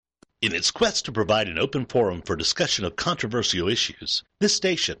In its quest to provide an open forum for discussion of controversial issues, this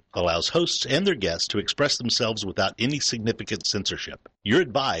station allows hosts and their guests to express themselves without any significant censorship. You're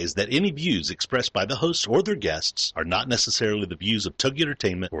advised that any views expressed by the hosts or their guests are not necessarily the views of Tuggy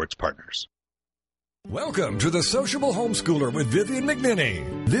Entertainment or its partners. Welcome to The Sociable Homeschooler with Vivian McNinney.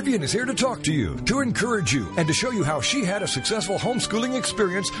 Vivian is here to talk to you, to encourage you, and to show you how she had a successful homeschooling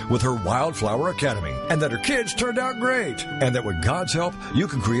experience with her Wildflower Academy, and that her kids turned out great, and that with God's help, you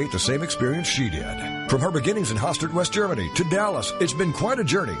can create the same experience she did. From her beginnings in Hostert, West Germany, to Dallas, it's been quite a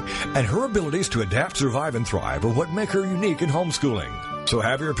journey, and her abilities to adapt, survive, and thrive are what make her unique in homeschooling. So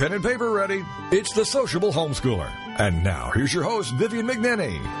have your pen and paper ready. It's The Sociable Homeschooler. And now, here's your host, Vivian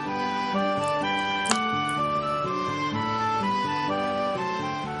McNinney.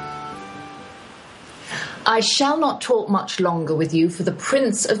 I shall not talk much longer with you, for the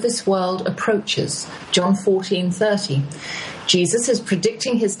prince of this world approaches. John 14:30. Jesus is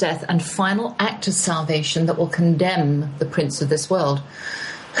predicting his death and final act of salvation that will condemn the prince of this world.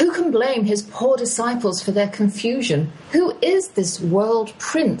 Who can blame his poor disciples for their confusion? Who is this world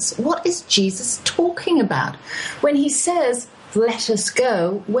prince? What is Jesus talking about? When he says, "Let us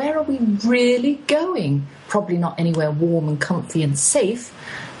go," where are we really going? Probably not anywhere warm and comfy and safe.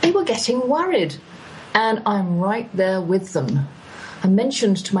 They were getting worried. And I'm right there with them. I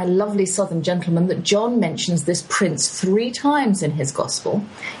mentioned to my lovely southern gentleman that John mentions this prince 3 times in his gospel.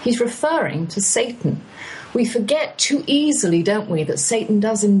 He's referring to Satan. We forget too easily, don't we, that Satan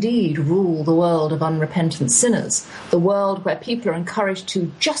does indeed rule the world of unrepentant sinners, the world where people are encouraged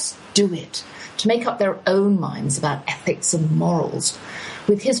to just do it, to make up their own minds about ethics and morals.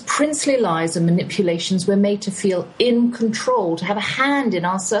 With his princely lies and manipulations, we're made to feel in control, to have a hand in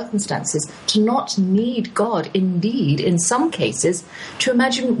our circumstances, to not need God, indeed, in some cases, to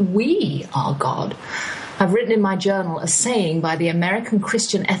imagine we are God. I've written in my journal a saying by the American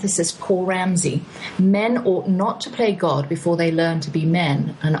Christian ethicist Paul Ramsey: men ought not to play God before they learn to be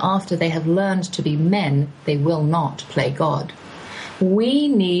men, and after they have learned to be men, they will not play God. We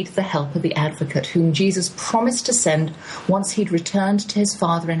need the help of the advocate whom Jesus promised to send once he'd returned to his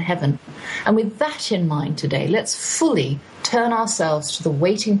Father in heaven. And with that in mind today, let's fully turn ourselves to the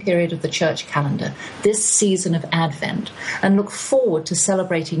waiting period of the church calendar, this season of Advent, and look forward to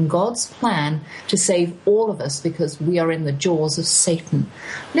celebrating God's plan to save all of us because we are in the jaws of Satan.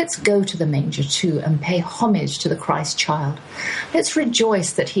 Let's go to the manger too and pay homage to the Christ child. Let's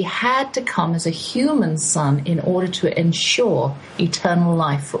rejoice that he had to come as a human son in order to ensure eternal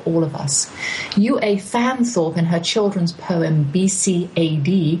life for all of us. U.A. Fanthorpe, in her children's poem BC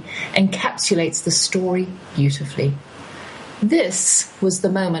AD, encapsulates the story beautifully. This was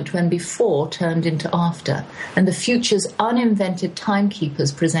the moment when before turned into after, and the future's uninvented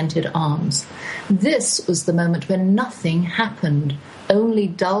timekeepers presented arms. This was the moment when nothing happened, only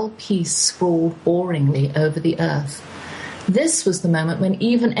dull peace sprawled boringly over the earth. This was the moment when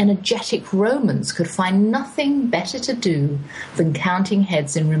even energetic Romans could find nothing better to do than counting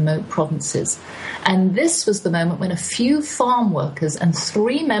heads in remote provinces. And this was the moment when a few farm workers and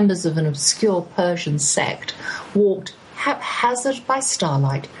 3 members of an obscure Persian sect walked haphazard by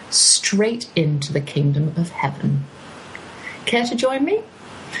starlight straight into the kingdom of heaven. Care to join me?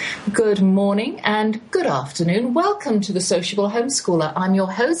 Good morning and good afternoon. Welcome to The Sociable Homeschooler. I'm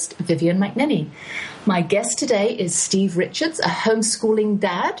your host, Vivian McNinney. My guest today is Steve Richards, a homeschooling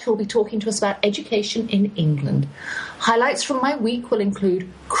dad who will be talking to us about education in England. Highlights from my week will include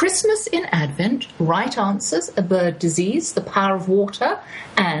Christmas in Advent, right answers, a bird disease, the power of water,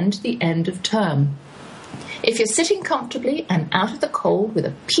 and the end of term. If you're sitting comfortably and out of the cold with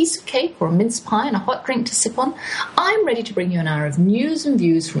a piece of cake or a mince pie and a hot drink to sip on, I'm ready to bring you an hour of news and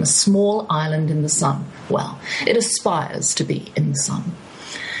views from a small island in the sun. Well, it aspires to be in the sun.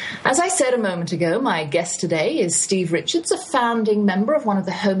 As I said a moment ago, my guest today is Steve Richards, a founding member of one of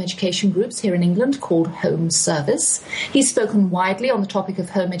the home education groups here in England called Home Service. He's spoken widely on the topic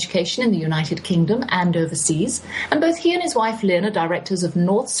of home education in the United Kingdom and overseas, and both he and his wife Lynn are directors of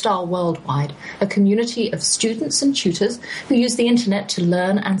Northstar Worldwide, a community of students and tutors who use the internet to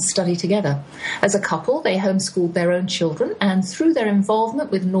learn and study together. As a couple, they homeschooled their own children, and through their involvement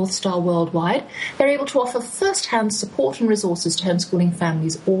with Northstar Worldwide, they're able to offer first-hand support and resources to homeschooling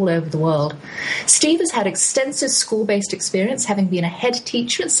families all over the world. Steve has had extensive school-based experience, having been a head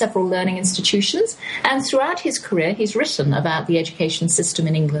teacher at several learning institutions, and throughout his career he's written about the education system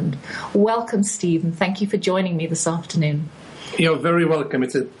in England. Welcome, Steve, and thank you for joining me this afternoon. You're very welcome.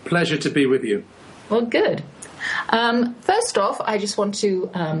 It's a pleasure to be with you. Well, good. First off, I just want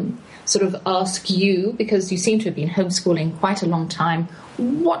to sort of ask you, because you seem to have been homeschooling quite a long time,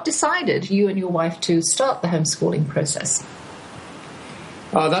 what decided you and your wife to start the homeschooling process?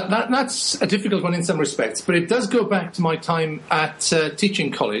 That's a difficult one in some respects, but it does go back to my time at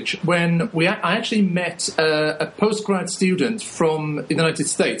teaching college when I actually met a postgrad student from the United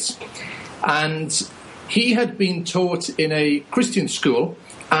States, and he had been taught in a Christian school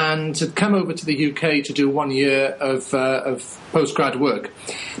and had come over to the UK to do 1 year of postgrad work.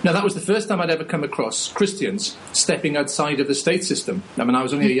 Now, that was the first time I'd ever come across Christians stepping outside of the state system. I mean, I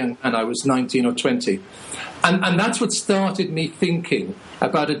was only a young man, I was 19 or 20. And that's what started me thinking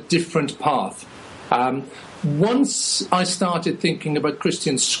about a different path. Once I started thinking about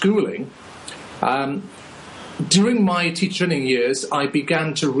Christian schooling, during my teacher training years, I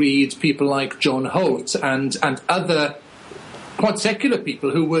began to read people like John Holt and other quite secular people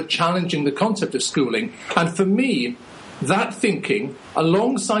who were challenging the concept of schooling. And for me, that thinking,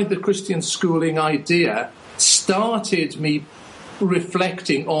 alongside the Christian schooling idea, started me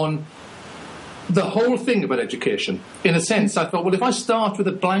reflecting on the whole thing about education. In a sense, I thought, well, if I start with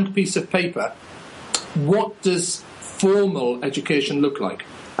a blank piece of paper, what does formal education look like?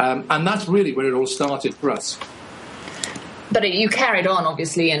 And that's really where it all started for us. But you carried on,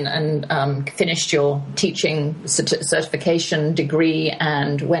 obviously, and finished your teaching certification degree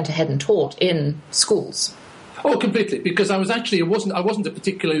and went ahead and taught in schools. Oh, completely. Because I wasn't a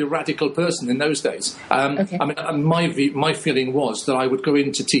particularly radical person in those days. Okay. I mean, my feeling was that I would go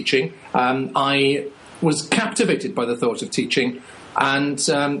into teaching. I was captivated by the thought of teaching. And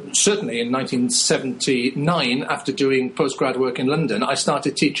certainly in 1979, after doing postgrad work in London, I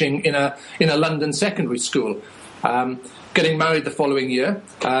started teaching in a London secondary school. Getting married the following year.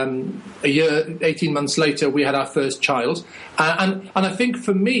 18 months later, we had our first child. And I think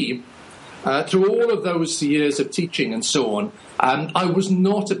for me, through all of those years of teaching and so on, I was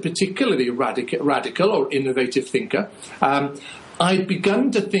not a particularly radical or innovative thinker. I'd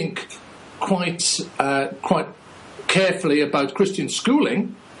begun to think quite carefully about Christian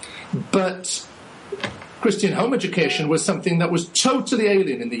schooling, but Christian home education was something that was totally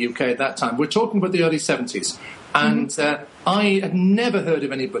alien in the UK at that time. We're talking about the early 70s. And I had never heard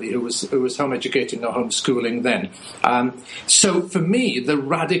of anybody who was home educating or homeschooling then. So for me, the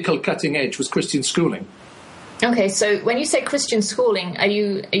radical cutting edge was Christian schooling. Okay, so when you say Christian schooling, are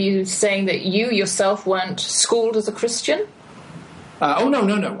you saying that you yourself weren't schooled as a Christian? No.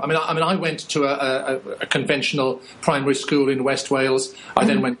 I mean, I went to a conventional primary school in West Wales. I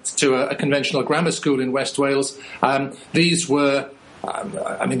then went to a conventional grammar school in West Wales. These were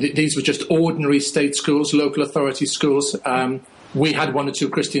just ordinary state schools, local authority schools. We had one or two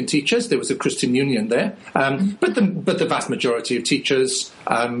Christian teachers. There was a Christian union there. But the vast majority of teachers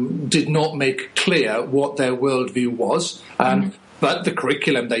did not make clear what their worldview was. But the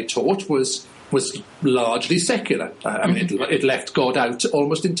curriculum they taught was largely secular. It left God out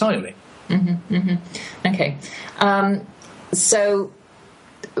almost entirely. Okay. So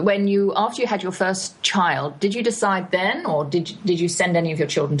after you had your first child, did you decide then, or did you send any of your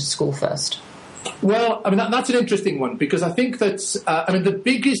children to school first? Well, I mean, that's an interesting one, because I think that,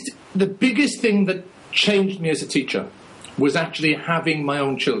 the biggest thing that changed me as a teacher was actually having my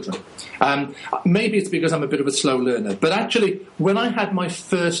own children. Maybe it's because I'm a bit of a slow learner, but actually, when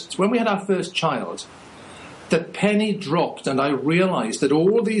we had our first child, the penny dropped, and I realized that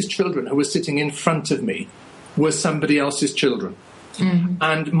all these children who were sitting in front of me were somebody else's children.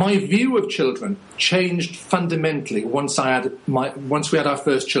 And my view of children changed fundamentally once we had our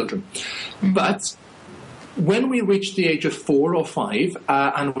first children. But when we reached the age of 4 or 5,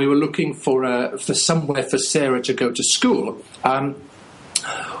 and we were looking for somewhere for Sarah to go to school,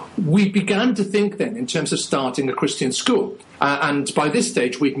 we began to think then in terms of starting a Christian school. And by this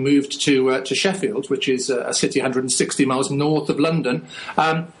stage, we'd moved to Sheffield, which is a city 160 miles north of London.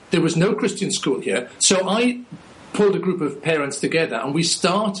 There was no Christian school here, so I pulled a group of parents together, and we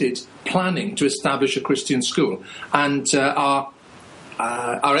started planning to establish a Christian school. And our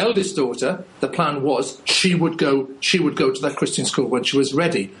eldest daughter, the plan was she would go to that Christian school when she was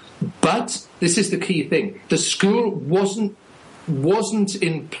ready. But this is the key thing: the school wasn't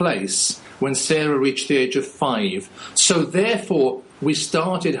in place when Sarah reached the age of 5. So therefore, we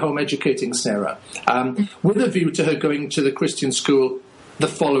started home educating Sarah with a view to her going to the Christian school the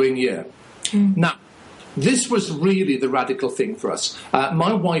following year. Now, this was really the radical thing for us.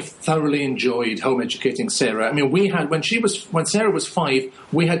 My wife thoroughly enjoyed home educating Sarah. I mean, when Sarah was 5,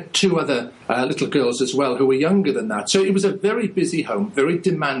 we had 2 other little girls as well who were younger than that. So it was a very busy home, very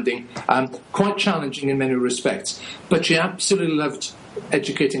demanding, quite challenging in many respects. But she absolutely loved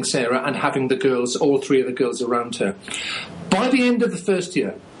educating Sarah and having all 3 of the girls around her. By the end of the first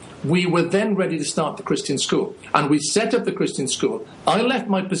year, we were then ready to start the Christian school, and we set up the Christian school. I left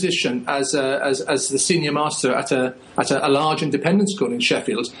my position as the senior master at a large independent school in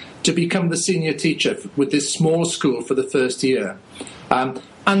Sheffield to become the senior teacher with this small school for the first year. And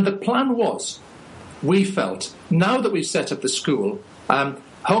the plan was, we felt, now that we've set up the school,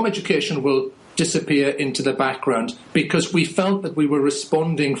 home education will disappear into the background, because we felt that we were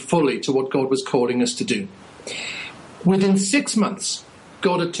responding fully to what God was calling us to do. Within 6 months,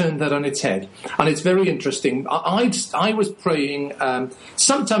 God had turned that on its head. And it's very interesting. I was praying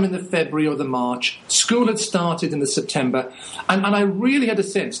sometime in the February or the March. School had started in the September. And I really had a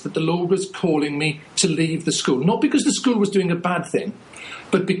sense that the Lord was calling me to leave the school. Not because the school was doing a bad thing,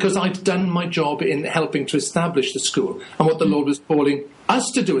 but because I'd done my job in helping to establish the school. And what the Lord was calling us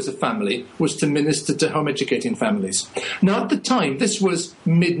to do as a family was to minister to home educating families. Now, at the time, this was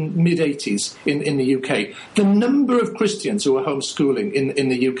mid-80s in the UK. The number of Christians who were homeschooling in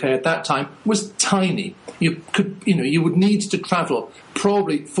the UK at that time was tiny. You would need to travel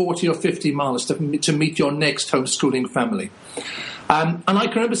probably 40 or 50 miles to meet your next homeschooling family. And I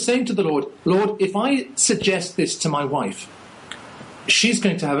can remember saying to the Lord, if I suggest this to my wife, she's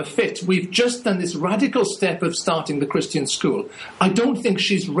going to have a fit. We've just done this radical step of starting the Christian school. I don't think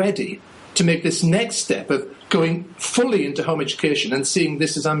she's ready to make this next step of going fully into home education and seeing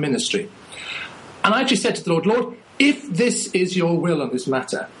this as our ministry. And I actually said to the Lord, if this is your will on this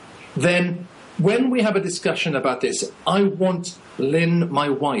matter, then when we have a discussion about this, I want Lynn, my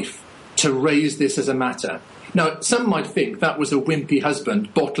wife, to raise this as a matter. Now, some might think that was a wimpy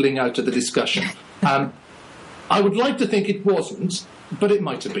husband bottling out of the discussion. I would like to think it wasn't, but it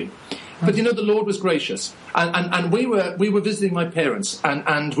might have been. But the Lord was gracious, and we were visiting my parents,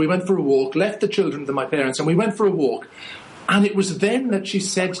 and we went for a walk, left the children with my parents, and we went for a walk, and it was then that she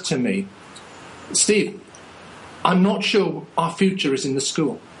said to me, Steve, I'm not sure our future is in the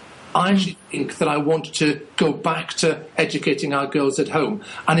school. I actually think that I want to go back to educating our girls at home.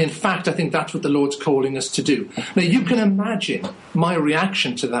 And in fact, I think that's what the Lord's calling us to do. Now, you can imagine my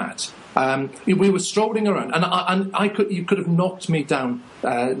reaction to that. We were strolling around, and you could have knocked me down,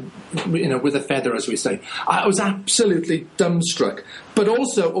 with a feather, as we say. I was absolutely dumbstruck, but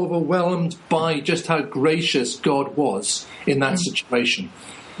also overwhelmed by just how gracious God was in that situation.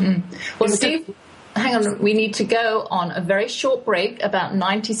 Well, Steve, hang on, we need to go on a very short break, about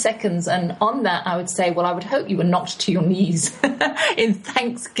 90 seconds, and on that I would say, well, I would hope you were knocked to your knees in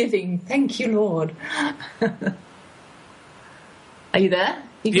thanksgiving. Thank you, Lord. Are you there?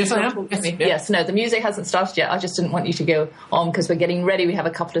 Yes, I am. Yes, no, the music hasn't started yet. I just didn't want you to go on because we're getting ready. We have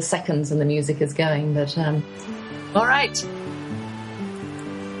a couple of seconds and the music is going. But all right.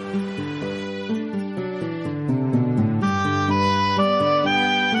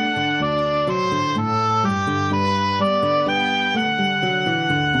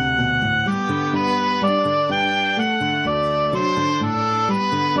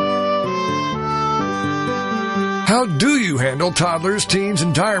 How do you handle toddlers, teens,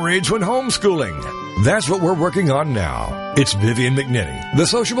 and tirades when homeschooling? That's what we're working on now. It's Vivian McNinney, the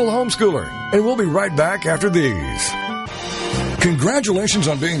sociable homeschooler, and we'll be right back after these. Congratulations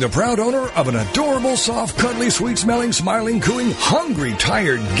on being the proud owner of an adorable, soft, cuddly, sweet-smelling, smiling, cooing, hungry,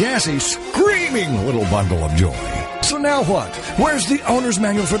 tired, gassy, screaming little bundle of joy. So now what? Where's the owner's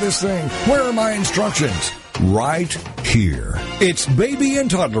manual for this thing? Where are my instructions? Right here. It's Baby and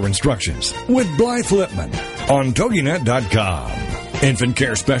Toddler Instructions with Blythe Lipman on TogiNet.com. Infant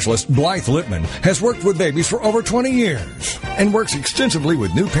care specialist Blythe Lipman has worked with babies for over 20 years and works extensively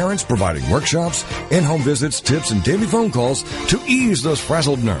with new parents, providing workshops, in-home visits, tips, and daily phone calls to ease those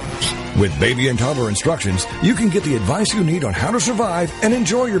frazzled nerves. With Baby and Toddler Instructions, you can get the advice you need on how to survive and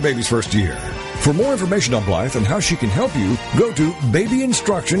enjoy your baby's first year. For more information on Blythe and how she can help you, go to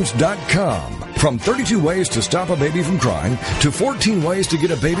babyinstructions.com. From 32 ways to stop a baby from crying to 14 ways to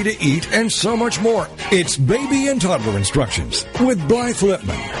get a baby to eat and so much more. It's Baby and Toddler Instructions with Blythe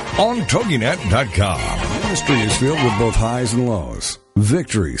Lipman on TogiNet.com. Ministry is filled with both highs and lows,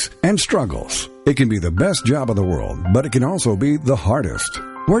 victories and struggles. It can be the best job in the world, but it can also be the hardest.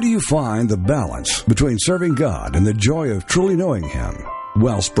 Where do you find the balance between serving God and the joy of truly knowing Him?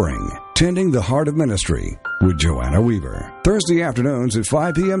 Wellspring, Tending the Heart of Ministry with Joanna Weaver. Thursday afternoons at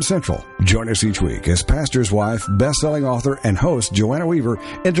 5 p.m. Central. Join us each week as pastor's wife, best-selling author, and host Joanna Weaver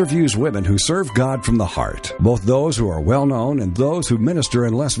interviews women who serve God from the heart, both those who are well-known and those who minister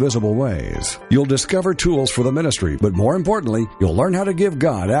in less visible ways. You'll discover tools for the ministry, but more importantly, you'll learn how to give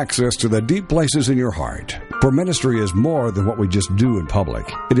God access to the deep places in your heart. For ministry is more than what we just do in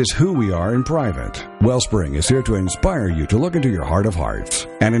public. It is who we are in private. Wellspring is here to inspire you to look into your heart of hearts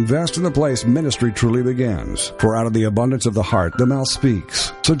and invest in the place ministry truly begins. For out of the abundance of the heart, the mouth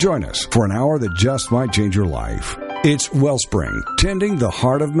speaks. So join us for an hour that just might change your life. It's Wellspring, Tending the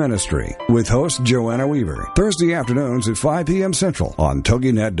Heart of Ministry, with host Joanna Weaver, Thursday afternoons at 5 p.m. Central on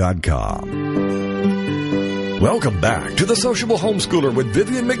TogiNet.com. Welcome back to The Sociable Homeschooler with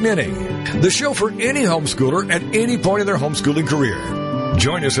Vivian McNinney, the show for any homeschooler at any point in their homeschooling career.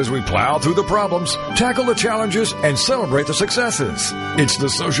 Join us as we plow through the problems, tackle the challenges, and celebrate the successes. It's The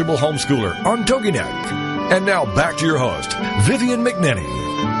Sociable Homeschooler on TogiNet. And now back to your host, Vivian McNinney.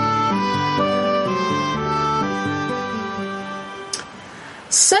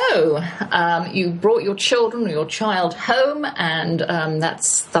 So, you brought your children or your child home, and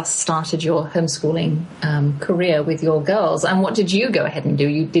that's thus started your homeschooling career with your girls. And what did you go ahead and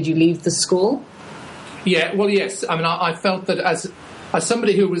do? Did you leave the school? Yeah, well, yes. I mean, I felt that as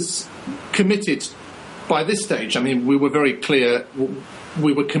somebody who was committed by this stage, I mean, we were very clear.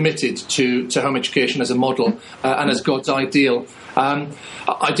 We were committed to home education as a model and as God's ideal.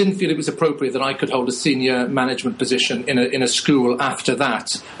 I didn't feel it was appropriate that I could hold a senior management position in a school after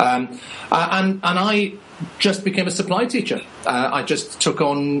that. And I just became a supply teacher. I just took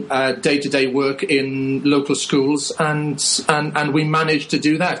on day-to-day work in local schools, and we managed to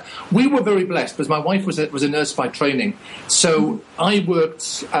do that. We were very blessed because my wife was a nurse by training, so I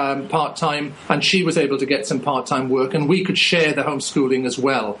worked part-time, and she was able to get some part-time work, and we could share the homeschooling as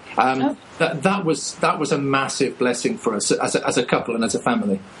well. That was a massive blessing for us as a couple and as a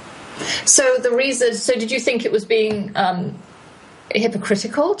family. So did you think it was being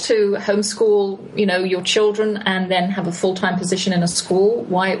hypocritical to homeschool, your children and then have a full-time position in a school?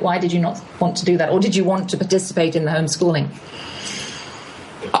 Why did you not want to do that? Or did you want to participate in the homeschooling?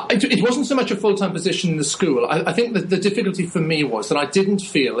 It wasn't so much a full-time position in the school. I think that the difficulty for me was that I didn't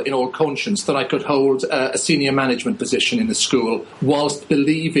feel in all conscience that I could hold a senior management position in the school whilst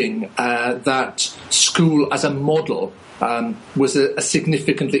believing that school as a model was a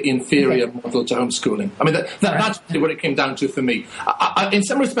significantly inferior model to homeschooling. I mean, that's really what it came down to for me. In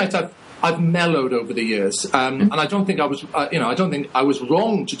some respects, I've mellowed over the years, and I don't think I was, I don't think I was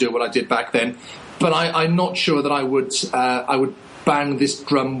wrong to do what I did back then. But I'm not sure that I would bang this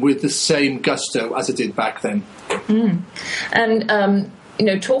drum with the same gusto as I did back then. And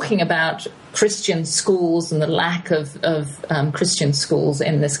talking about Christian schools and the lack of Christian schools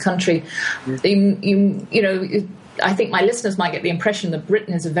in this country, I think my listeners might get the impression that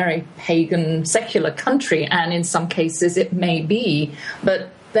Britain is a very pagan, secular country, and in some cases it may be,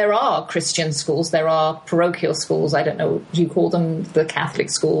 but there are Christian schools, there are parochial schools, I don't know, do you call them the Catholic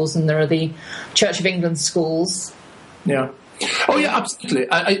schools, and there are the Church of England schools? Yeah. Oh, yeah, absolutely.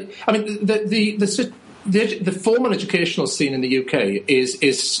 I mean, the formal educational scene in the UK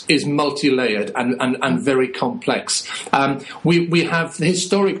is multi-layered and very complex. We have the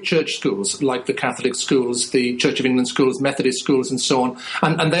historic church schools like the Catholic schools, the Church of England schools, Methodist schools, and so on,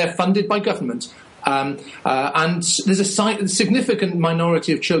 and they're funded by government. And there's a significant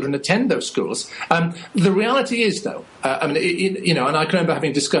minority of children attend those schools. The reality is, though, and I can remember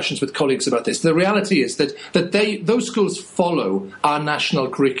having discussions with colleagues about this. The reality is that those schools follow our national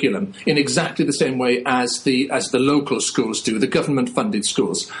curriculum in exactly the same way as the local schools do, the government-funded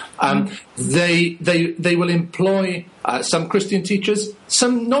schools. They will employ some Christian teachers,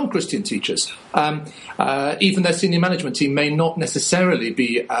 some non-Christian teachers. Even their senior management team may not necessarily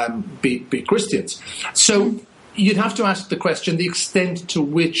be Christians. So you'd have to ask the question, the extent to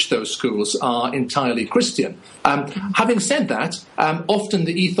which those schools are entirely Christian. Having said that, often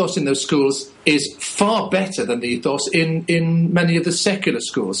the ethos in those schools is far better than the ethos in many of the secular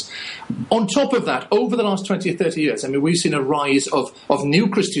schools. On top of that, over the last 20 or 30 years, I mean, we've seen a rise of new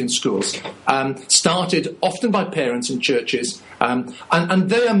Christian schools, started often by parents and churches, and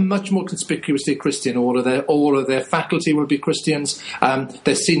they are much more conspicuously Christian. All of their faculty will be Christians,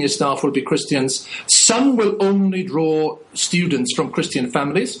 their senior staff will be Christians. Some will only draw students from Christian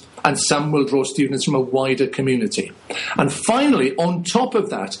families, and some will draw students from a wider community. And finally, on top of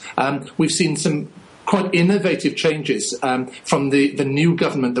that, we've seen some quite innovative changes from the new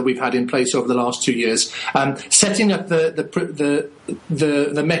government that we've had in place over the last 2 years, setting up the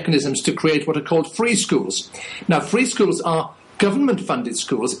mechanisms to create what are called free schools. Now, free schools are government-funded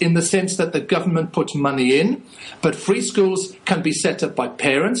schools in the sense that the government puts money in, but free schools can be set up by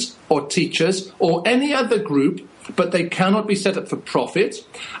parents or teachers or any other group, but they cannot be set up for profit.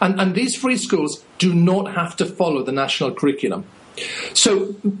 And these free schools do not have to follow the national curriculum.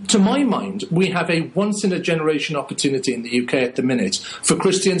 So, to my mind, we have a once-in-a-generation opportunity in the UK at the minute for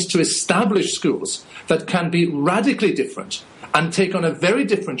Christians to establish schools that can be radically different and take on a very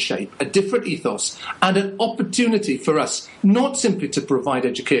different shape, a different ethos, and an opportunity for us not simply to provide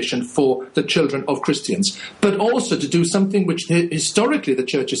education for the children of Christians, but also to do something which historically the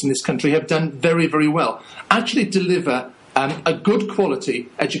churches in this country have done very, very well, actually deliver a good quality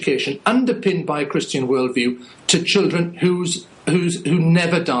education underpinned by a Christian worldview to children who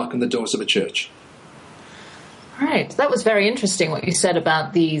never darken the doors of a church. Right. That was very interesting what you said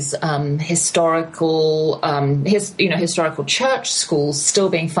about these historical church schools still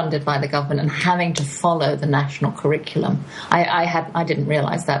being funded by the government and having to follow the national curriculum. I didn't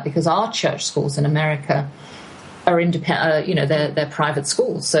realize that, because our church schools in America are independent. They're private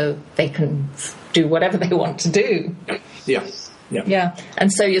schools, so they can do whatever they want to do. Yeah.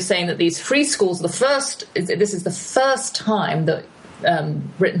 And so you're saying that these free schools, this is the first time that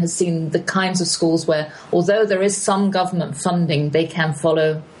Britain has seen the kinds of schools where, although there is some government funding, they can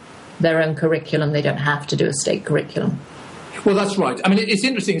follow their own curriculum. They don't have to do a state curriculum. Well, that's right. I mean, it's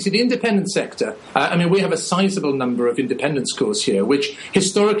interesting. See, the independent sector, we have a sizable number of independent schools here, which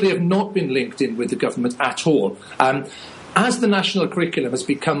historically have not been linked in with the government at all. As the national curriculum has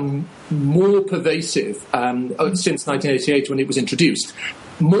become more pervasive since 1988 when it was introduced,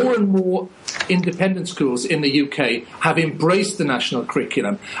 more and more independent schools in the UK have embraced the national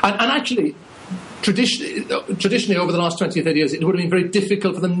curriculum. And actually, traditionally over the last 20 or 30 years, it would have been very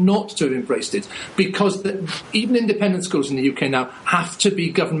difficult for them not to have embraced it, because even independent schools in the UK now have to be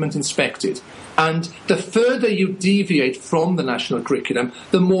government inspected. And the further you deviate from the national curriculum,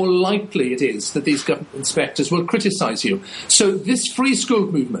 the more likely it is that these government inspectors will criticise you. So this free school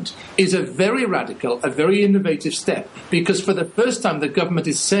movement is a very radical, a very innovative step, because for the first time the government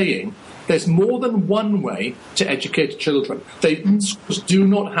is saying there's more than one way to educate children. Schools do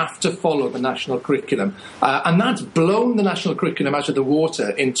not have to follow the national curriculum. And that's blown the national curriculum out of the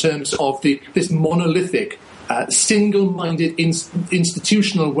water in terms of this monolithic, single-minded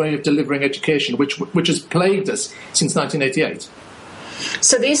institutional way of delivering education, which has plagued us since 1988.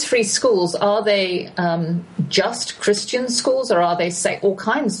 So these free schools, are they just Christian schools, or are they, say, all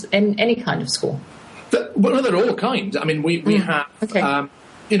kinds, any kind of school? Well, they're all kinds. I mean, we have... Okay.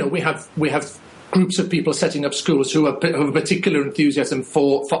 We have groups of people setting up schools who have a particular enthusiasm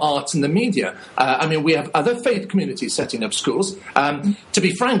for arts and the media. We have other faith communities setting up schools. To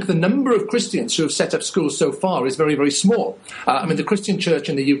be frank, the number of Christians who have set up schools so far is very, very small. The Christian church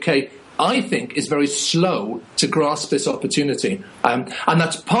in the UK, I think, is very slow to grasp this opportunity. And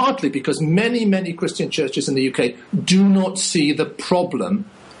that's partly because many, many Christian churches in the UK do not see the problem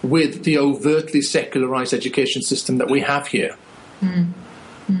with the overtly secularised education system that we have here.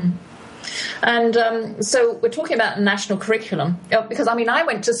 And so we're talking about national curriculum, because, I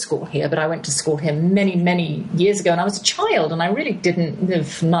went to school here, but I went to school here many, many years ago, and I was a child, and I really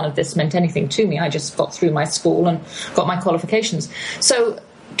none of this meant anything to me. I just got through my school and got my qualifications. So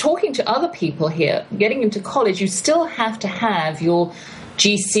talking to other people here, getting into college, you still have to have your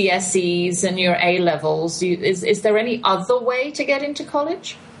GCSEs and your A-levels. Is there any other way to get into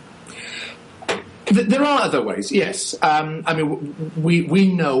college? There are other ways, yes. We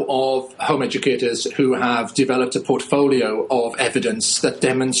know of home educators who have developed a portfolio of evidence that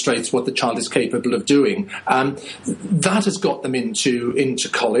demonstrates what the child is capable of doing. That has got them into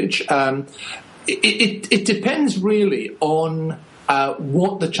college. It depends really on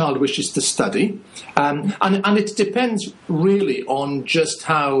what the child wishes to study, and it depends really on just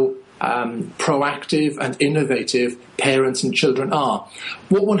how proactive and innovative parents and children are.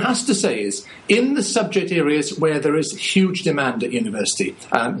 What one has to say is, in the subject areas where there is huge demand at university,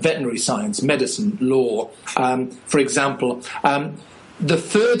 veterinary science, medicine, law, for example, the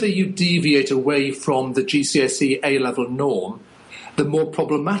further you deviate away from the GCSE A-level norm, the more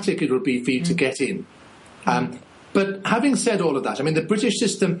problematic it will be for you to get in. But having said all of that, the British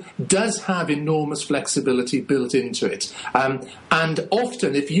system does have enormous flexibility built into it. And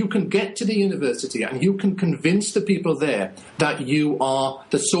often, if you can get to the university and you can convince the people there that you are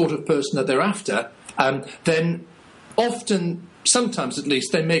the sort of person that they're after, then often, sometimes at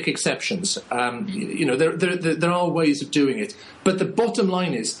least, they make exceptions. There are ways of doing it. But the bottom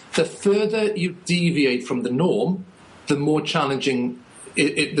line is, the further you deviate from the norm, the more challenging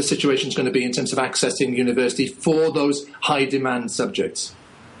the situation is going to be in terms of accessing university for those high-demand subjects.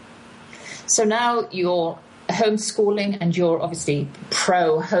 So now you're homeschooling, and you're obviously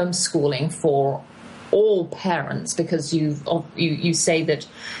pro-homeschooling for all parents, because you say that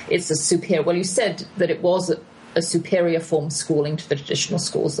it's a superior... Well, you said that it was a superior form of schooling to the traditional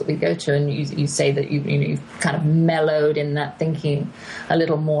schools that we go to, and you say that you've kind of mellowed in that thinking a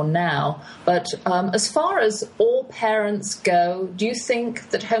little more now. But as far as all parents go, do you think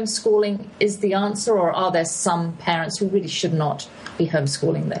that homeschooling is the answer, or are there some parents who really should not be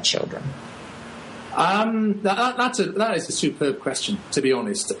homeschooling their children? That is a superb question, to be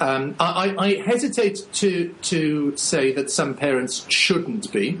honest. I hesitate to say that some parents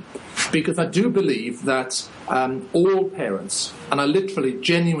shouldn't be, because I do believe that all parents, and I literally,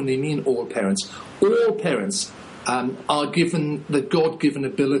 genuinely mean all parents are given the God-given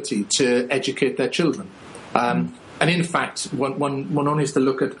ability to educate their children. And in fact, one only has to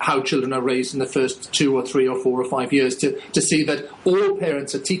look at how children are raised in the first 2 or 3 or 4 or 5 years to see that all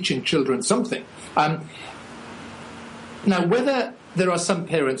parents are teaching children something. Now, whether there are some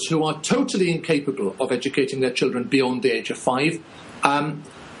parents who are totally incapable of educating their children beyond the age of 5,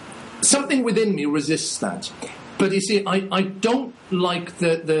 something within me resists that. But you see, I don't like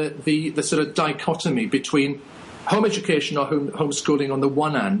the sort of dichotomy between home education or homeschooling on the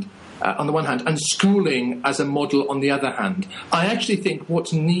one hand, and schooling as a model on the other hand. I actually think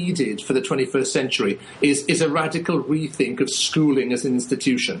what's needed for the 21st century is a radical rethink of schooling as an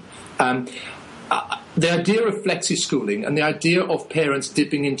institution. The idea of flexi-schooling and the idea of parents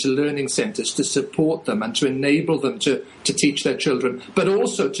dipping into learning centres to support them and to enable them to teach their children, but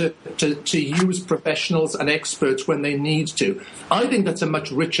also to use professionals and experts when they need to. I think that's a much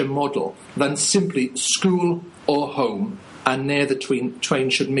richer model than simply school or home, and near the twain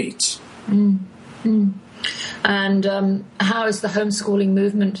should meet. And how is the homeschooling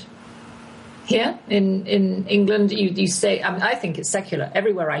movement here in England? You say, I mean, I think it's secular.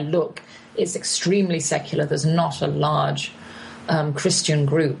 Everywhere I look, it's extremely secular. There's not a large Christian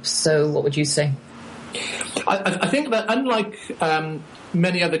group. So what would you say? I think that unlike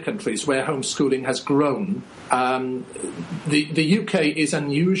many other countries where homeschooling has grown, the UK is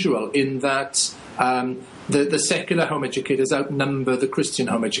unusual in that the secular home educators outnumber the Christian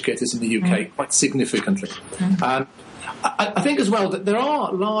home educators in the UK quite significantly. I think as well that there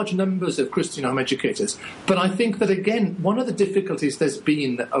are large numbers of Christian home educators, but I think that, again, one of the difficulties there's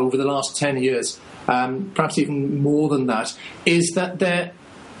been over the last 10 years, perhaps even more than that, is that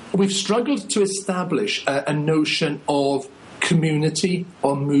we've struggled to establish a notion of community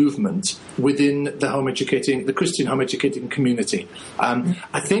or movement within the Christian home educating community.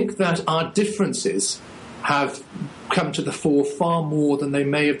 I think that our differences have come to the fore far more than they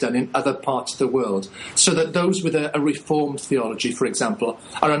may have done in other parts of the world, so that those with a reformed theology, for example,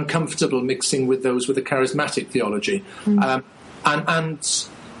 are uncomfortable mixing with those with a charismatic theology. And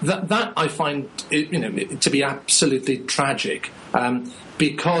that I find to be absolutely tragic,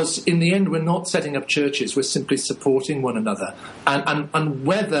 because in the end we're not setting up churches, we're simply supporting one another. And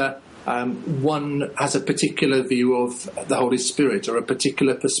whether one has a particular view of the Holy Spirit or a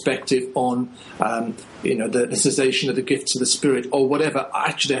particular perspective on the cessation of the gifts of the Spirit or whatever,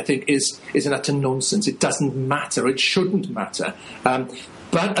 actually I think is an utter nonsense. It doesn't matter. It shouldn't matter.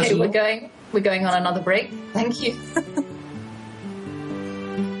 But okay, we're going on another break. Thank you.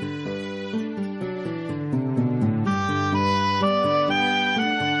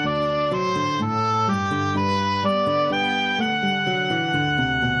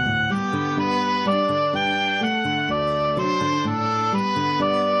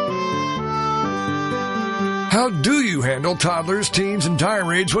 How do you handle toddlers, teens, and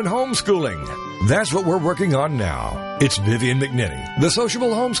tirades when homeschooling? That's what we're working on now. It's Vivian McNinney, the sociable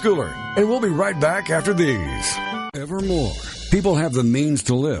homeschooler, and we'll be right back after these. Evermore, people have the means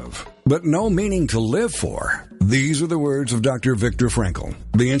to live, but no meaning to live for. These are the words of Dr. Viktor Frankl,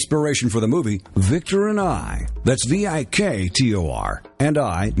 the inspiration for the movie Victor and I. That's VIKTOR and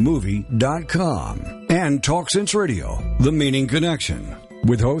I, movie.com. And Talk Sense Radio, The Meaning Connection,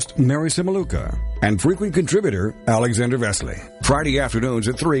 with host Mary Simaluka and frequent contributor Alexander Vesley. Friday afternoons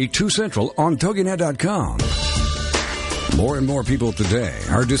at 3, 2 Central on TogiNet.com. More and more people today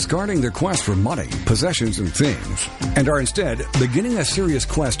are discarding their quest for money, possessions, and things, and are instead beginning a serious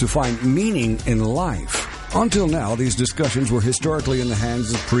quest to find meaning in life. Until now, these discussions were historically in the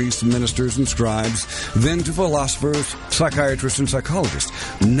hands of priests, ministers, and scribes, then to philosophers, psychiatrists, and psychologists.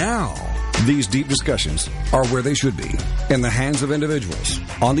 Now, these deep discussions are where they should be, in the hands of individuals,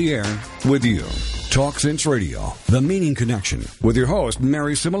 on the air with you. Talk Sense Radio, The Meaning Connection, with your host,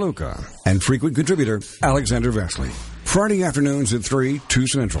 Mary Simaluka, and frequent contributor, Alexander Vesley. Friday afternoons at 3, 2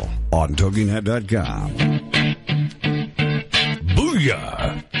 Central, on TogiNet.com.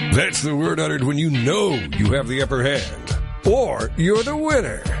 Booyah! That's the word uttered when you know you have the upper hand, or you're the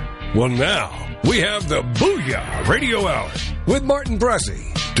winner. Well, now, we have the Booyah Radio Hour with Martin Bressy.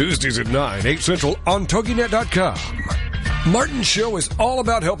 Tuesdays at 9, 8 Central on TogiNet.com. Martin's show is all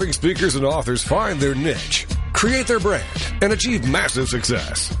about helping speakers and authors find their niche, create their brand, and achieve massive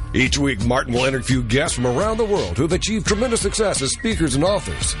success. Each week, Martin will interview guests from around the world who have achieved tremendous success as speakers and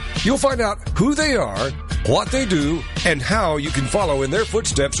authors. You'll find out who they are, what they do, and how you can follow in their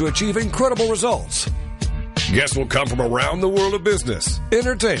footsteps to achieve incredible results. Guests will come from around the world of business,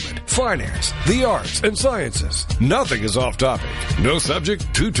 entertainment, finance, the arts, and sciences. Nothing is off topic. No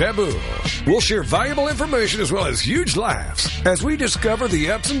subject too taboo. We'll share valuable information as well as huge laughs as we discover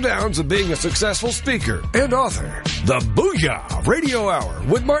the ups and downs of being a successful speaker and author. The Booyah Radio Hour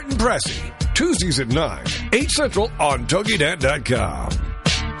with Martin Pressey. Tuesdays at 9, 8 Central on TogiNet.com.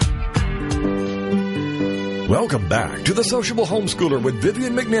 Welcome back to The Sociable Homeschooler with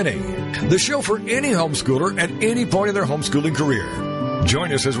Vivian McNinney, the show for any homeschooler at any point in their homeschooling career.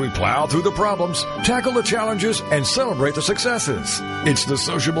 Join us as we plow through the problems, tackle the challenges, and celebrate the successes. It's The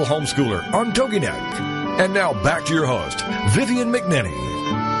Sociable Homeschooler on TogiNet. And now back to your host, Vivian McNinney.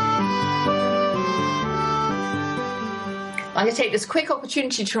 I'm going to take this quick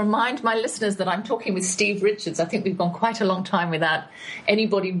opportunity to remind my listeners that I'm talking with Steve Richards. I think we've gone quite a long time without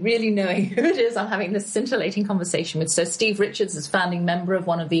anybody really knowing who it is I'm having this scintillating conversation with. So Steve Richards is founding member of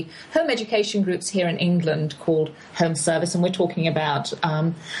one of the home education groups here in England called Home Service, and we're talking about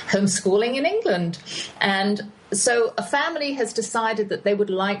homeschooling in England. And so a family has decided that they would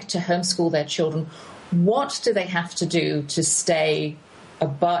like to homeschool their children. What do they have to do to stay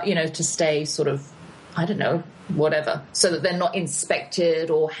to stay sort of, I don't know, whatever, so that they're not inspected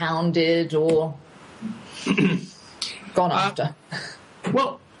or hounded or gone after?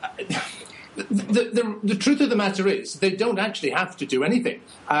 Well, the truth of the matter is they don't actually have to do anything.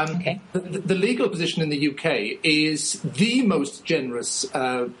 Okay. The legal position in the UK is the most generous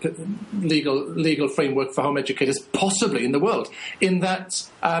legal framework for home educators possibly in the world, in that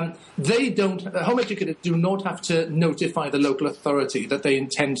home educators do not have to notify the local authority that they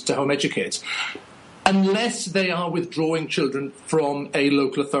intend to home educate, unless they are withdrawing children from a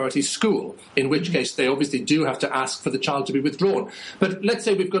local authority school, in which case they obviously do have to ask for the child to be withdrawn. But let's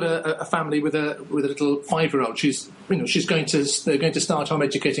say we've got a family with a little 5-year-old. They're going to start home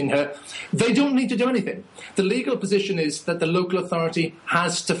educating her. They don't need to do anything. The legal position is that the local authority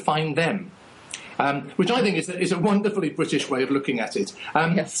has to find them, which I think is a wonderfully British way of looking at it.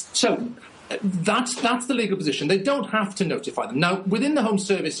 Yes. So that's the legal position. They don't have to notify them. Now, within the Home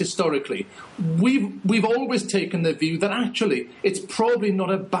Service, historically, we've always taken the view that actually it's probably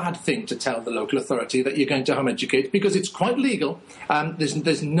not a bad thing to tell the local authority that you're going to home educate, because it's quite legal.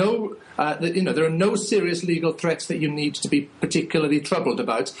 There's no, there are no serious legal threats that you need to be particularly troubled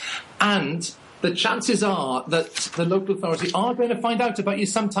about, and the chances are that the local authority are going to find out about you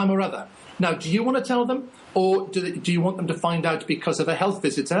sometime or other. Now, do you want to tell them, or do you want them to find out because of a health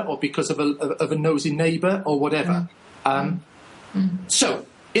visitor or because of a nosy neighbour or whatever? So,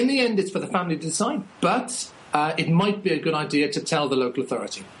 in the end, it's for the family to decide, but it might be a good idea to tell the local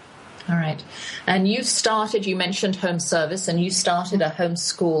authority. All right. And you mentioned Home Service, and you started a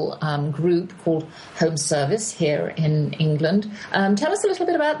homeschool group called Home Service here in England. Tell us a little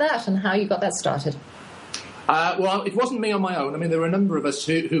bit about that and how you got that started. Well, it wasn't me on my own. I mean, there were a number of us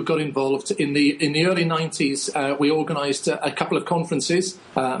who got involved. In the early 90s, we organised a couple of conferences.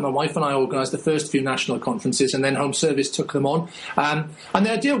 My wife and I organised the first few national conferences, and then Home Service took them on. And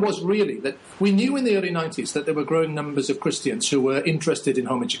the idea was really that we knew in the early 90s that there were growing numbers of Christians who were interested in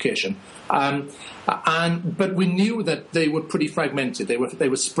home education. But we knew that they were pretty fragmented. They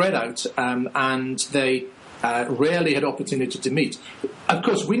were spread out, and they rarely had opportunity to meet. Of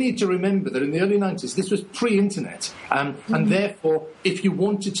course, we need to remember that in the early 90s, this was pre-internet, and therefore, if you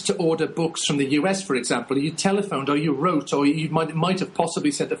wanted to order books from the US, for example, you telephoned or you wrote, or you might have possibly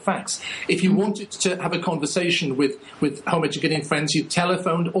sent a fax. If you wanted to have a conversation with home educating friends, you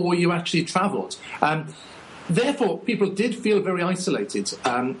telephoned or you actually travelled. Therefore, people did feel very isolated,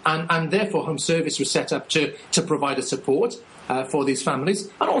 and therefore Home Service was set up to provide a support for these families,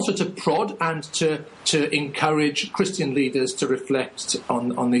 and also to prod and to encourage Christian leaders to reflect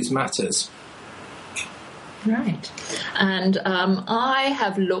on these matters. Right. And I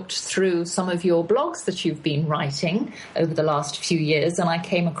have looked through some of your blogs that you've been writing over the last few years, and I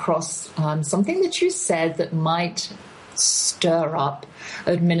came across something that you said that might stir up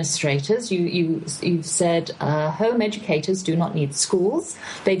administrators. You've said home educators do not need schools,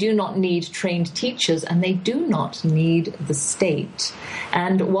 they do not need trained teachers, and they do not need the state.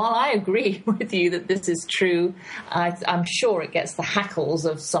 And while I agree with you that this is true, I'm sure it gets the hackles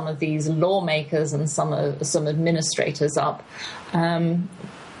of some of these lawmakers and some administrators up.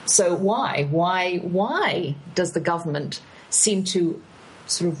 So why does the government seem to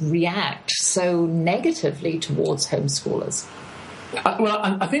sort of react so negatively towards homeschoolers? Well,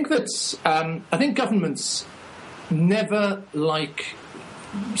 I think governments never like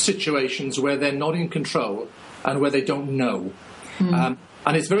situations where they're not in control and where they don't know.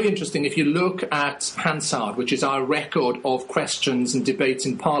 And it's very interesting if you look at Hansard, which is our record of questions and debates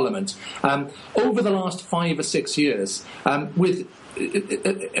in Parliament, over the last 5 or 6 years, with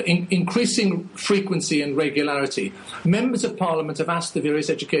increasing frequency and regularity, members of Parliament have asked the various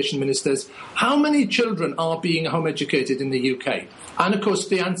education ministers, how many children are being home educated in the UK? And of course,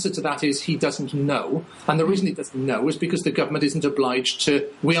 the answer to that is he doesn't know. And the reason he doesn't know is because the government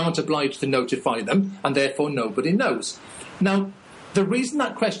we aren't obliged to notify them, and therefore nobody knows. Now, the reason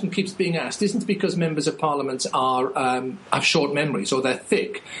that question keeps being asked isn't because members of Parliament have short memories or they're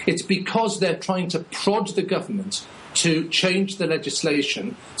thick. It's because they're trying to prod the government to change the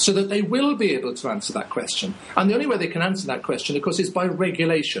legislation so that they will be able to answer that question. And the only way they can answer that question, of course, is by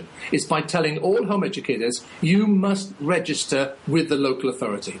regulation, is by telling all home educators, you must register with the local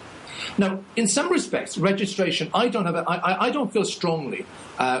authority. Now, in some respects, registration, I don't feel strongly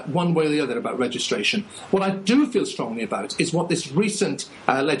one way or the other about registration. What I do feel strongly about is what this recent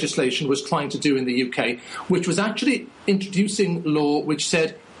legislation was trying to do in the UK, which was actually introducing law which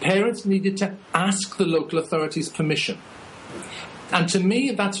said parents needed to ask the local authorities permission. And to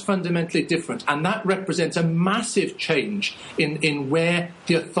me, that's fundamentally different. And that represents a massive change in where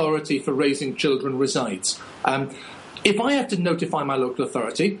the authority for raising children resides. If I have to notify my local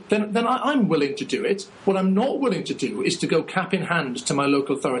authority, then I'm willing to do it. What I'm not willing to do is to go cap in hand to my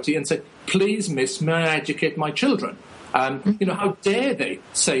local authority and say, please, miss, may I educate my children? How dare they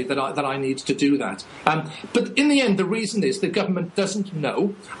say that I need to do that? But in the end, the reason is the government doesn't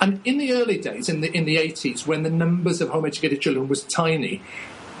know. And in the early days, in the 80s, when the numbers of home educated children was tiny,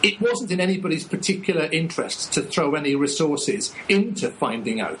 it wasn't in anybody's particular interest to throw any resources into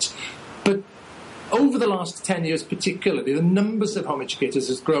finding out. But over the last 10 years particularly, the numbers of home educators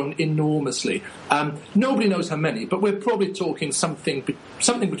has grown enormously. Nobody knows how many, but we're probably talking something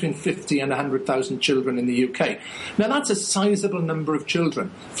between 50 and 100,000 children in the UK. Now, that's a sizable number of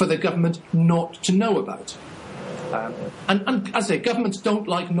children for the government not to know about. And as I say, governments don't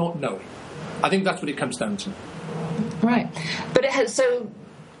like not knowing. I think that's what it comes down to. Right. But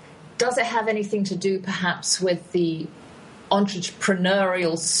does it have anything to do perhaps with the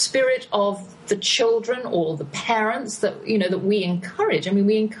entrepreneurial spirit of the children or the parents that we encourage? I mean,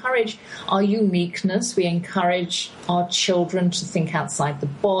 we encourage our uniqueness. We encourage our children to think outside the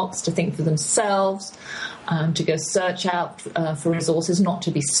box, to think for themselves, to go search out for resources, not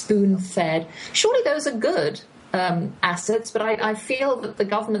to be spoon-fed. Surely those are good assets, but I feel that the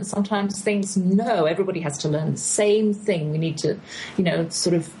government sometimes thinks, no, everybody has to learn the same thing. We need to,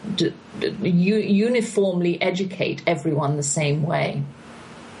 uniformly educate everyone the same way.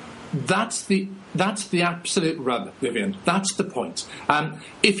 That's the absolute rub, Vivian. That's the point.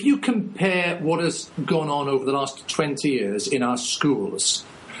 If you compare what has gone on over the last 20 years in our schools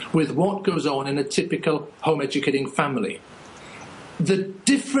with what goes on in a typical home educating family, the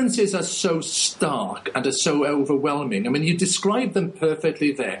differences are so stark and are so overwhelming. I mean, you described them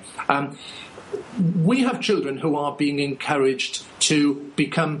perfectly there. We have children who are being encouraged to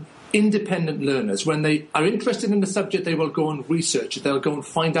become independent learners. When they are interested in the subject, they will go and research it. They'll go and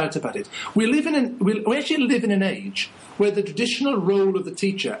find out about it. We actually live in an age where the traditional role of the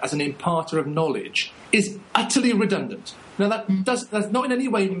teacher as an imparter of knowledge is utterly redundant. Now, that's not in any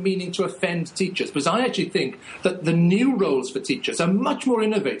way meaning to offend teachers, because I actually think that the new roles for teachers are much more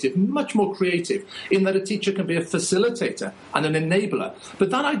innovative, much more creative, in that a teacher can be a facilitator and an enabler. But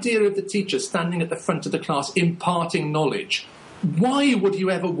that idea of the teacher standing at the front of the class imparting knowledge, why would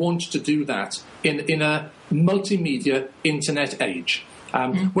you ever want to do that in a multimedia internet age?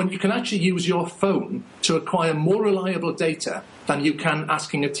 When you can actually use your phone to acquire more reliable data than you can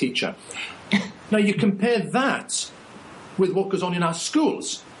asking a teacher. Now, you compare that with what goes on in our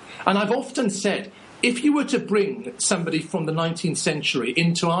schools. And I've often said, if you were to bring somebody from the 19th century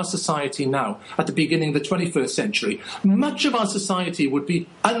into our society now, at the beginning of the 21st century, much of our society would be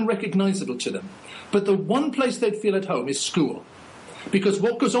unrecognisable to them. But the one place they'd feel at home is school. Because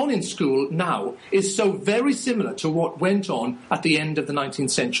what goes on in school now is so very similar to what went on at the end of the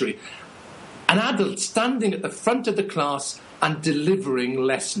 19th century. An adult standing at the front of the class and delivering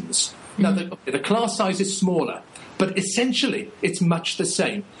lessons. Now, the class size is smaller, but essentially it's much the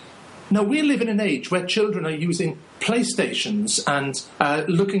same. Now, we live in an age where children are using PlayStations and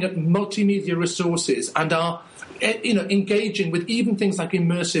looking at multimedia resources and are engaging with even things like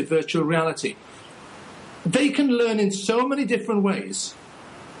immersive virtual reality. They can learn in so many different ways,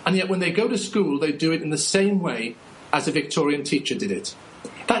 and yet when they go to school, they do it in the same way as a Victorian teacher did it.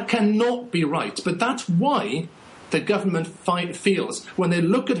 That cannot be right. But that's why the government feels when they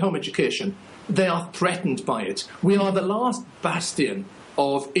look at home education, they are threatened by it. We are the last bastion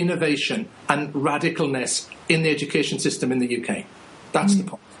of innovation and radicalness in the education system in the UK. That's the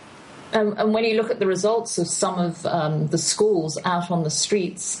point. And when you look at the results of some of the schools out on the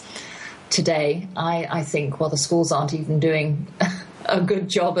streets today, I think, well, the schools aren't even doing a good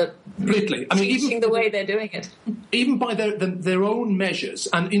job at teaching the way they're doing it. Even by their own measures.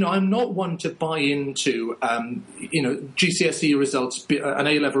 And, I'm not one to buy into, GCSE results and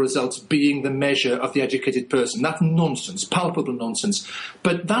A-level results being the measure of the educated person. That's nonsense, palpable nonsense.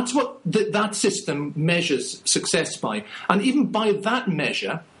 But that's what that system measures success by. And even by that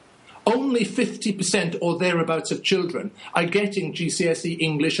measure, only 50% or thereabouts of children are getting GCSE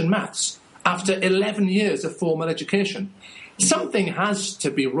English and maths after 11 years of formal education. Something has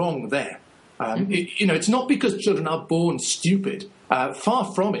to be wrong there. It's not because children are born stupid. Far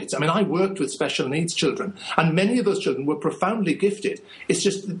from it. I mean, I worked with special needs children, and many of those children were profoundly gifted. It's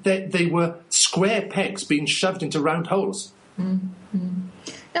just that they were square pegs being shoved into round holes. Mm-hmm.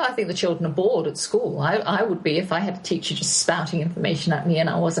 No, I think the children are bored at school. I would be if I had a teacher just spouting information at me and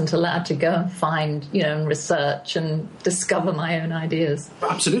I wasn't allowed to go and find, and research and discover my own ideas.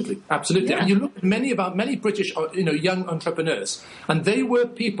 Absolutely. Yeah. And you look at many British, young entrepreneurs, and they were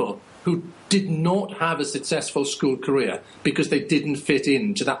people who did not have a successful school career because they didn't fit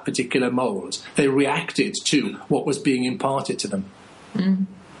into that particular mould. They reacted to what was being imparted to them. Mm-hmm.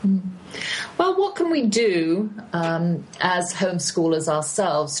 Well, what can we do as homeschoolers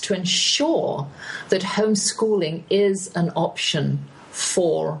ourselves to ensure that homeschooling is an option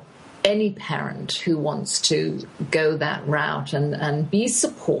for any parent who wants to go that route and be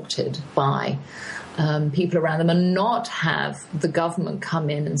supported by people around them and not have the government come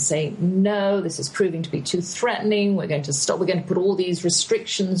in and say, no, this is proving to be too threatening, we're going to stop, we're going to put all these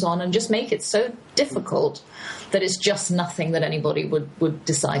restrictions on and just make it so difficult that it's just nothing that anybody would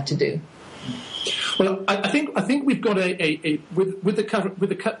decide to do? Well, I think we've got with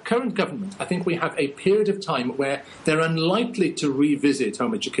the current government, I think we have a period of time where they're unlikely to revisit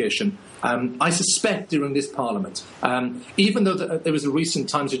home education. I suspect during this Parliament, even though there was a recent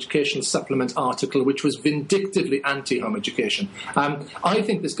Times Educational Supplement article which was vindictively anti-home education, I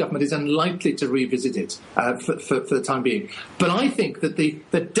think this government is unlikely to revisit it for the time being. But I think that the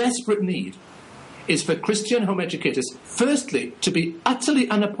desperate need is for Christian home educators, firstly, to be utterly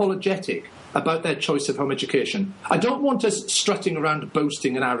unapologetic about their choice of home education. I don't want us strutting around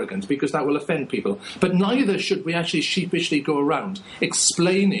boasting and arrogant because that will offend people, but neither should we actually sheepishly go around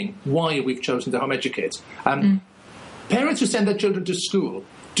explaining why we've chosen to home educate. Parents who send their children to school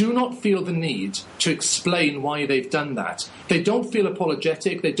do not feel the need to explain why they've done that. They don't feel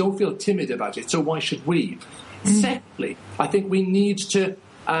apologetic, they don't feel timid about it, so why should we? Secondly, I think we need to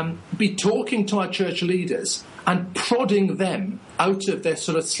be talking to our church leaders and prodding them out of their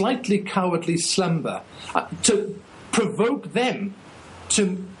sort of slightly cowardly slumber to provoke them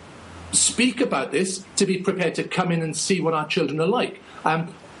to speak about this, to be prepared to come in and see what our children are like.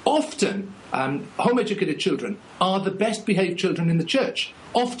 Often, home-educated children are the best-behaved children in the church.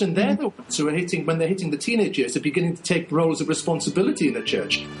 Often they're the ones who are when they're hitting the teenage years, are beginning to take roles of responsibility in the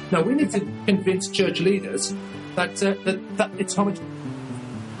church. Now, we need to convince church leaders that it's home education.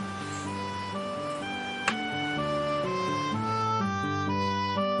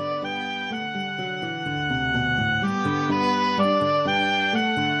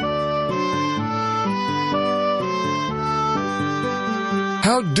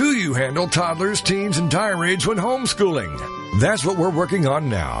 How do you handle toddlers, teens, and tirades when homeschooling? That's what we're working on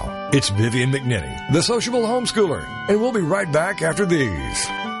now. It's Vivian McNinney, the sociable homeschooler, and we'll be right back after these.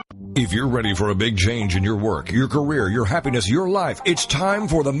 If you're ready for a big change in your work, your career, your happiness, your life, it's time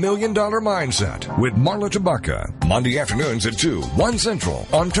for the $1 Million Mindset with Marla Tabaka. Monday afternoons at 2, 1 Central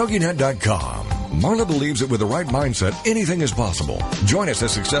on TogiNet.com. Marla believes that with the right mindset, anything is possible. Join us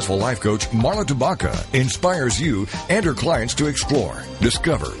as successful life coach Marla Tabaka inspires you and her clients to explore,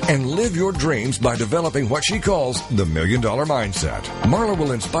 discover, and live your dreams by developing what she calls the $1 Million Mindset. Marla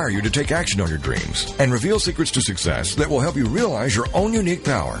will inspire you to take action on your dreams and reveal secrets to success that will help you realize your own unique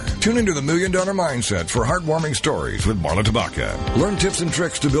power. Tune into the $1 Million Mindset for heartwarming stories with Marla Tabaka. Learn tips and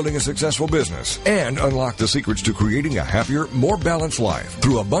tricks to building a successful business and unlock the secrets to creating a happier, more balanced life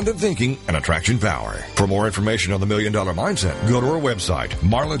through abundant thinking and attraction power. For more information on the $1 Million Mindset, go to our website,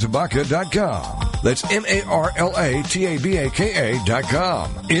 marlatabaka.com. That's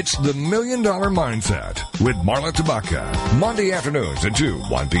MARLATABAKA.com. It's the $1 Million Mindset with Marla Tabaka. Monday afternoons at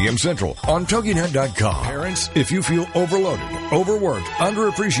 1 p.m. Central on TogiNet.com. Parents, if you feel overloaded, overworked,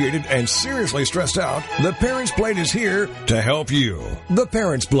 underappreciated, and seriously stressed out, The Parents Plate is here to help you. The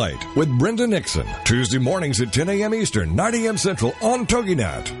Parents Plate with Brenda Nixon. Tuesday mornings at 10 a.m. Eastern, 9 a.m. Central on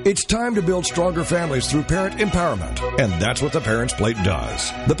TogiNet. It's time to build stronger families through parent empowerment, and that's what The Parents Plate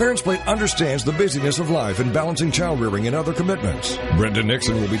does. The Parents Plate understands the busyness of life and balancing child rearing and other commitments. Brenda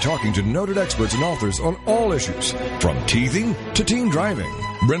Nixon will be talking to noted experts and authors on all issues, from teething to teen driving.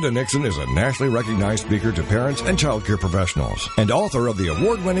 Brenda Nixon is a nationally recognized speaker to parents and childcare professionals and author of the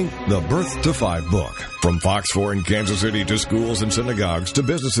award-winning The Birth to 5 book. From Fox 4 in Kansas City to schools and synagogues to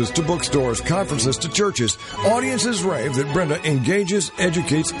businesses to bookstores, conferences to churches, audiences rave that Brenda engages,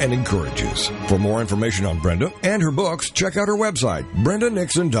 educates, and encourages. For more information on Brenda and her books, check out her website,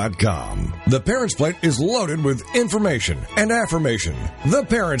 BrendaNixon.com. The Parents Plate is loaded with information and affirmation. The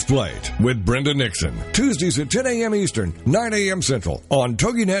Parents Plate with Brenda Nixon. Tuesdays at 10 a.m. Eastern, 9 a.m. Central on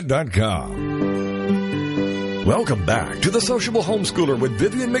TogiNet.com. Welcome back to The Sociable Homeschooler with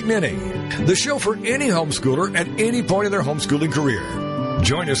Vivian McNinney, the show for any homeschooler at any point in their homeschooling career.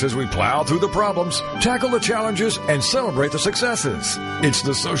 Join us as we plow through the problems, tackle the challenges, and celebrate the successes. It's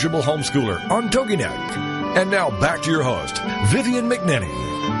The Sociable Homeschooler on TogiNet. And now back to your host, Vivian McNinney.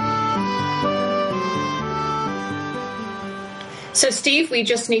 So, Steve, we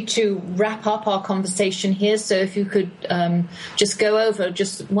just need to wrap up our conversation here. So if you could just go over,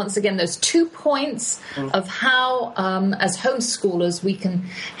 just once again, those 2 points of how, as homeschoolers, we can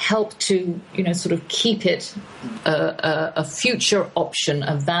help to, sort of keep it a future option,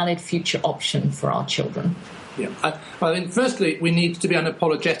 a valid future option for our children. Yeah, I think firstly we need to be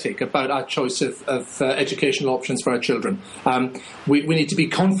unapologetic about our choice of educational options for our children. We need to be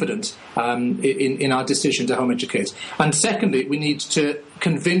confident in our decision to home educate. And secondly, we need to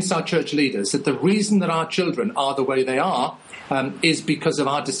convince our church leaders that the reason that our children are the way they are is because of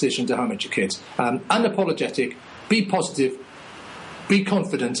our decision to home educate. Unapologetic, be positive, be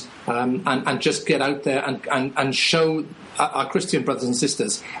confident, and just get out there and show our Christian brothers and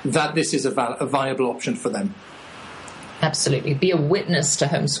sisters that this is a viable option for them. Absolutely. Be a witness to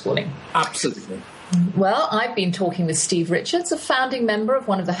homeschooling. Absolutely. Well, I've been talking with Steve Richards, a founding member of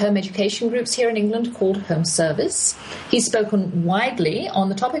one of the home education groups here in England called Home Service. He's spoken widely on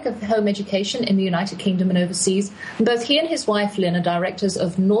the topic of home education in the United Kingdom and overseas. And both he and his wife, Lynn, are directors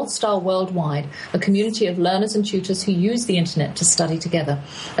of Northstar Worldwide, a community of learners and tutors who use the internet to study together.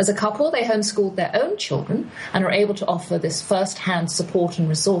 As a couple, they homeschooled their own children and are able to offer this first-hand support and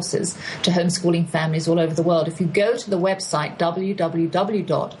resources to homeschooling families all over the world. If you go to the website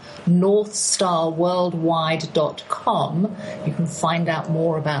www.northstarworldwide.com, you can find out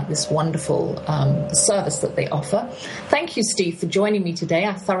more about this wonderful service that they offer. Thank you, Steve, for joining me today.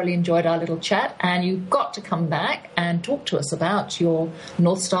 I thoroughly enjoyed our little chat, and you've got to come back and talk to us about your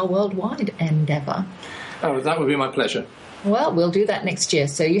Northstar Worldwide endeavour. Oh, that would be my pleasure. Well, we'll do that next year.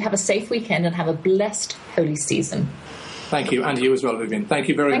 So you have a safe weekend and have a blessed holy season. Thank you, and you as well, Vivian. Thank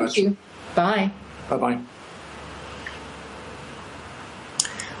you very much. Thank you. Bye. Bye-bye.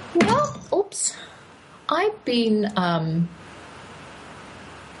 Well, oops. I've been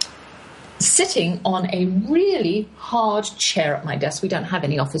sitting on a really hard chair at my desk. We don't have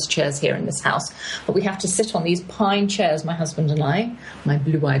any office chairs here in this house, but we have to sit on these pine chairs, my husband and I, my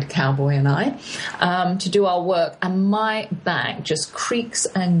blue-eyed cowboy and I, to do our work. And my back just creaks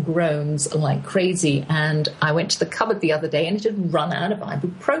and groans like crazy. And I went to the cupboard the other day and it had run out of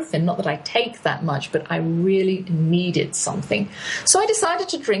ibuprofen. Not that I take that much, but I really needed something. So I decided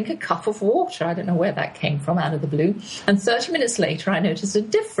to drink a cup of water. I don't know where that came from, out of the blue. And 30 minutes later, I noticed a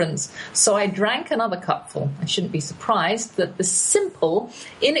difference. So I drank another cupful. I shouldn't be surprised that the simple,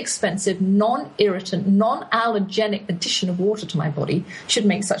 inexpensive, non-irritant, non-allergenic addition of water to my body should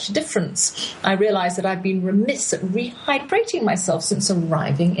make such a difference. I realised that I've been remiss at rehydrating myself since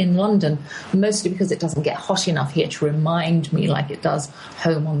arriving in London, mostly because it doesn't get hot enough here to remind me like it does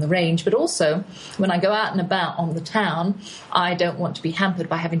home on the range. But also, when I go out and about on the town, I don't want to be hampered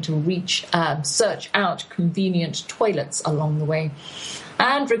by having to search out convenient toilets along the way.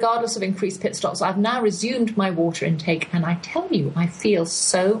 And regardless of increased pit stops, I've now resumed my water intake, and I tell you, I feel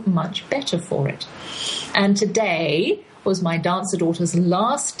so much better for it. And today, was my dancer daughter's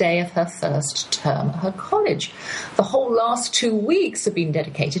last day of her first term at her college. The whole last 2 weeks have been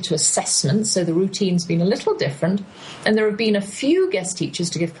dedicated to assessment, so the routine's been a little different, and there have been a few guest teachers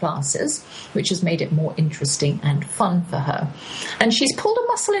to give classes, which has made it more interesting and fun for her. And she's pulled a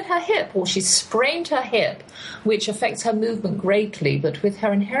muscle in her hip, or she's sprained her hip, which affects her movement greatly, but with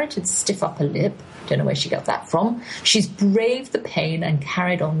her inherited stiff upper lip, don't know where she got that from, she's braved the pain and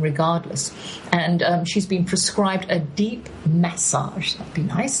carried on regardless. And she's been prescribed a deep massage, that'd be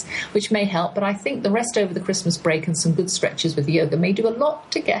nice, which may help, but I think the rest over the Christmas break and some good stretches with yoga may do a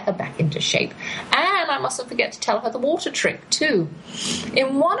lot to get her back into shape. And I mustn't forget to tell her the water trick too.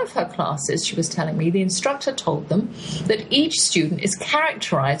 In one of her classes, she was telling me, the instructor told them that each student is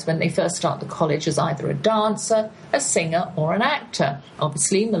characterized when they first start the college as either a dancer, a singer, or an actor.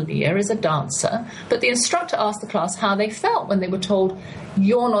 Obviously, Malia is a dancer, but the instructor asked the class how they felt when they were told,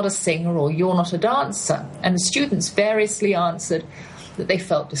 you're not a singer or you're not a dancer. And the students variously answered that they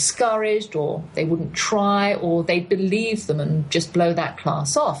felt discouraged, or they wouldn't try, or they'd believe them and just blow that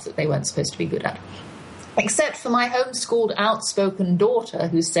class off that they weren't supposed to be good at. Except for my homeschooled outspoken daughter,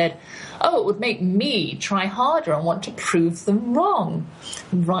 who said, oh, it would make me try harder and want to prove them wrong.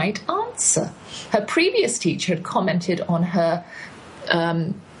 Right answer. Her previous teacher had commented on her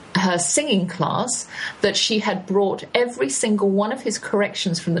singing class that she had brought every single one of his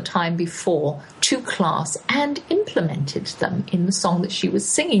corrections from the time before to class and implemented them in the song that she was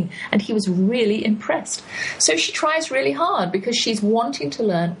singing, and he was really impressed. So she tries really hard because she's wanting to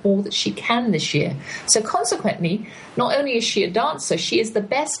learn all that she can this year. So consequently, not only is she a dancer, she is the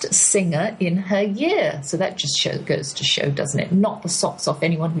best singer in her year. So that just goes to show, doesn't it? Knock the socks off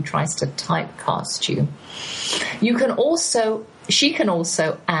anyone who tries to typecast you. She can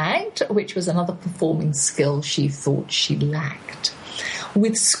also act, which was another performing skill she thought she lacked.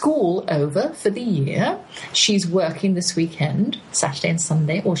 With school over for the year, she's working this weekend, Saturday and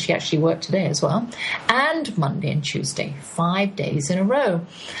Sunday, or she actually worked today as well, and Monday and Tuesday, 5 days in a row.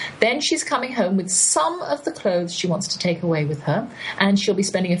 Then she's coming home with some of the clothes she wants to take away with her, and she'll be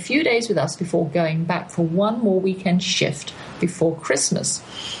spending a few days with us before going back for one more weekend shift before Christmas.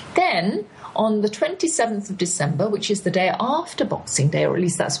 Then, on the 27th of December, which is the day after Boxing Day, or at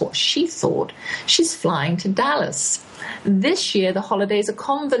least that's what she thought, she's flying to Dallas. This year, the holidays are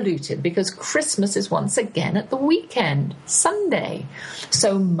convoluted because Christmas is once again at the weekend, Sunday.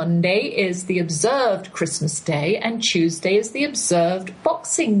 So Monday is the observed Christmas Day and Tuesday is the observed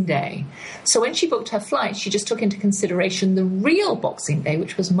Boxing Day. So when she booked her flight, she just took into consideration the real Boxing Day,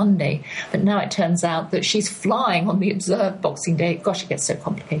 which was Monday. But now it turns out that she's flying on the observed Boxing Day. Gosh, it gets so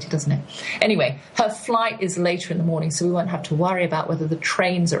complicated, doesn't it? Anyway, her flight is later in the morning, so we won't have to worry about whether the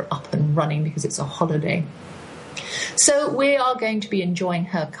trains are up and running because it's a holiday. So we are going to be enjoying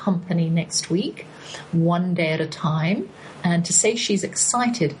her company next week, one day at a time, and to say she's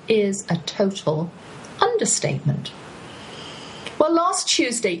excited is a total understatement. Well, last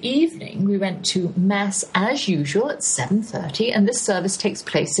Tuesday evening, we went to Mass as usual at 7:30, and this service takes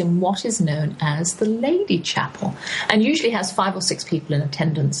place in what is known as the Lady Chapel, and usually has 5 or 6 people in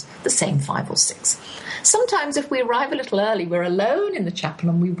attendance, the same 5 or 6. Sometimes if we arrive a little early, we're alone in the chapel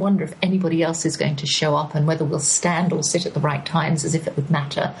and we wonder if anybody else is going to show up and whether we'll stand or sit at the right times, as if it would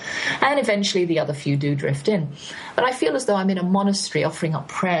matter. And eventually the other few do drift in. But I feel as though I'm in a monastery offering up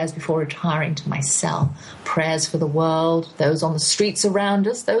prayers before retiring to my cell. Prayers for the world, those on the streets around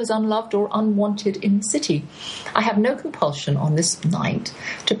us, those unloved or unwanted in the city. I have no compulsion on this night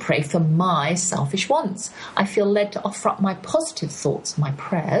to pray for my selfish wants. I feel led to offer up my positive thoughts, my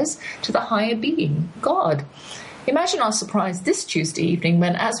prayers, to the higher being, God. Imagine our surprise this Tuesday evening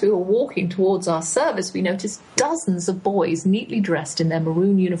when, as we were walking towards our service, we noticed dozens of boys neatly dressed in their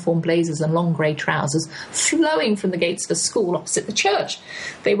maroon uniform blazers and long grey trousers flowing from the gates of a school opposite the church.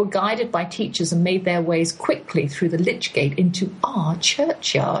 They were guided by teachers and made their ways quickly through the lich gate into our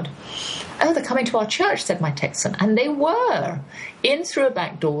churchyard. Oh, they're coming to our church, said my Texan. And they were. In through a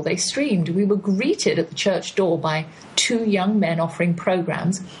back door they streamed. We were greeted at the church door by 2 young men offering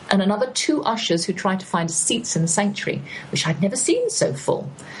programs and another 2 ushers who tried to find seats in the sanctuary, which I'd never seen so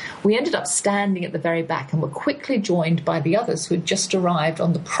full. We ended up standing at the very back and were quickly joined by the others who had just arrived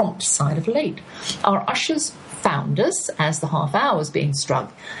on the prompt side of late. Our ushers found us as the half hour was being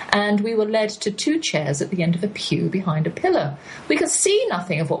struck, and we were led to 2 chairs at the end of a pew behind a pillar. We could see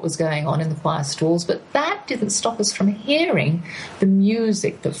nothing of what was going on in the choir stalls, but that didn't stop us from hearing the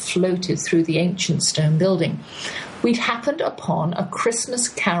music that floated through the ancient stone building. We'd happened upon a Christmas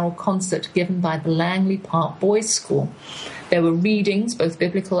carol concert given by the Langley Park Boys' School. There were readings, both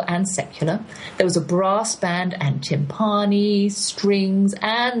biblical and secular. There was a brass band and timpani, strings,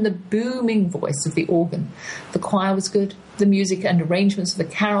 and the booming voice of the organ. The choir was good. The music and arrangements of the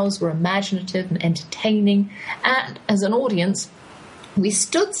carols were imaginative and entertaining. And as an audience, we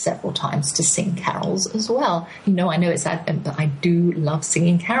stood several times to sing carols as well. I know it's Advent, but I do love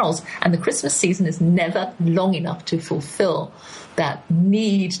singing carols. And the Christmas season is never long enough to fulfill that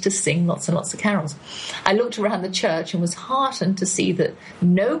need to sing lots and lots of carols. I looked around the church and was heartened to see that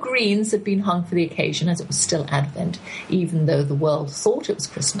no greens had been hung for the occasion, as it was still Advent, even though the world thought it was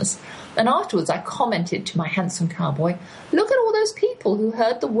Christmas. And afterwards I commented to my handsome cowboy, "Look at all those people who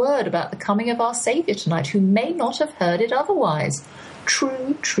heard the word about the coming of our Saviour tonight, who may not have heard it otherwise."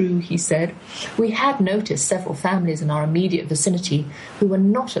 "True, true," he said. We had noticed several families in our immediate vicinity who were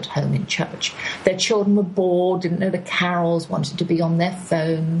not at home in church. Their children were bored, didn't know the carols, wanted to be on their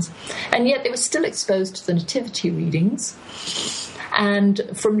phones, and yet they were still exposed to the nativity readings and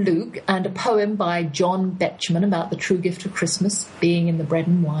from Luke and a poem by John Betjeman about the true gift of Christmas being in the bread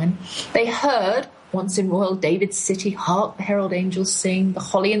and wine. They heard, "Once in royal David's city, hark the herald angels sing, the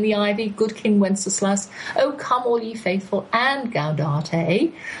holly and the ivy, good King Wenceslas, O come all ye faithful," and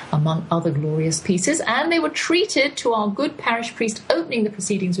Gaudate, among other glorious pieces, and they were treated to our good parish priest opening the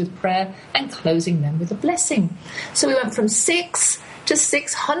proceedings with prayer and closing them with a blessing. So we went from 6 to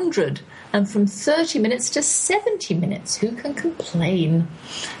 600, and from 30 minutes to 70 minutes. Who can complain?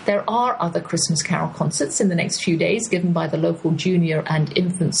 There are other Christmas carol concerts in the next few days given by the local junior and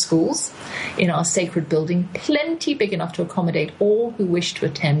infant schools in our sacred building, plenty big enough to accommodate all who wish to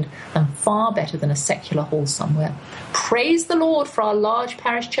attend, and far better than a secular hall somewhere. Praise the Lord for our large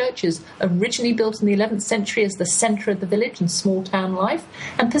parish churches, originally built in the 11th century as the centre of the village and small town life,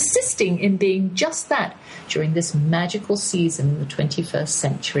 and persisting in being just that during this magical season in the 21st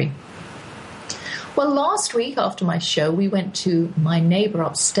century. Well, last week after my show, we went to my neighbour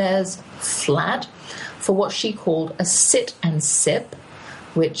upstairs flat for what she called a sit and sip,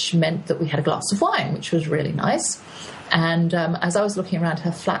 which meant that we had a glass of wine, which was really nice. And as I was looking around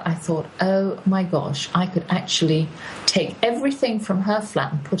her flat, I thought, oh my gosh, I could actually take everything from her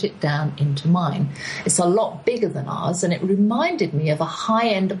flat and put it down into mine. It's a lot bigger than ours, and it reminded me of a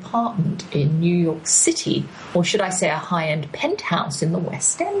high-end apartment in New York City, or should I say a high-end penthouse in the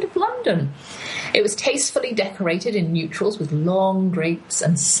West End of London. It was tastefully decorated in neutrals with long drapes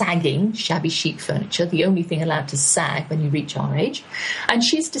and sagging, shabby chic furniture, the only thing allowed to sag when you reach our age. And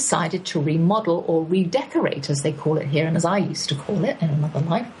she's decided to remodel or redecorate, as they call it here, and as I used to call it in another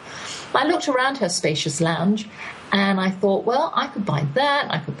life. I looked around her spacious lounge and I thought, well, I could buy that,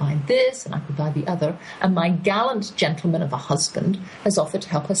 I could buy this, and I could buy the other. And my gallant gentleman of a husband has offered to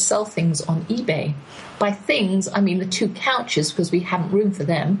help us sell things on eBay. By things, I mean the 2 couches, because we hadn't room for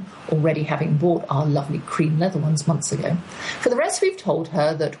them, already having bought our lovely cream leather ones months ago. For the rest, we've told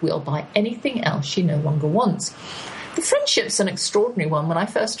her that we'll buy anything else she no longer wants. The friendship's an extraordinary one. When I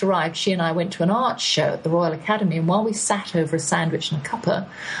first arrived, she and I went to an art show at the Royal Academy, and while we sat over a sandwich and a cuppa,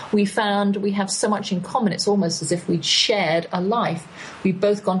 we found we have so much in common. It's almost as if we'd shared a life. We'd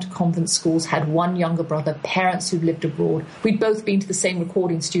both gone to convent schools, had one younger brother, parents who'd lived abroad. We'd both been to the same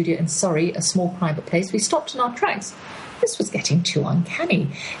recording studio in Surrey, a small private place. We stopped in our tracks. This was getting too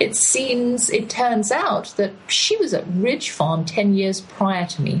uncanny. It turns out that she was at Ridge Farm 10 years prior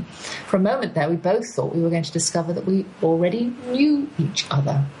to me. For a moment there, we both thought we were going to discover that we already knew each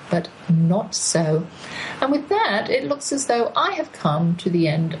other, but not so. And with that, it looks as though I have come to the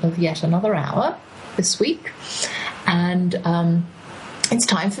end of yet another hour this week, and it's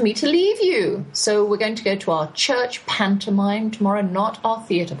time for me to leave you. So we're going to go to our church pantomime tomorrow, not our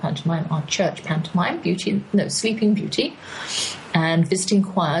theatre pantomime, our church pantomime, Sleeping Beauty. And visiting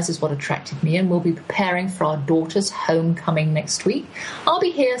choirs is what attracted me, and we'll be preparing for our daughter's homecoming next week. I'll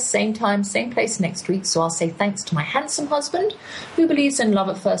be here same time, same place next week, so I'll say thanks to my handsome husband, who believes in love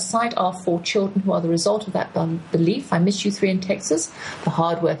at first sight, our 4 children who are the result of that belief. I miss you 3 in Texas, the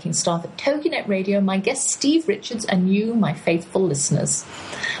hard-working staff at TogiNet Radio, my guest Steve Richards, and you, my faithful listeners.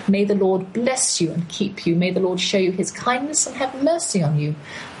 May the Lord bless you and keep you. May the Lord show you his kindness and have mercy on you.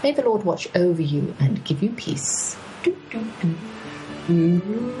 May the Lord watch over you and give you peace. Do, do, do.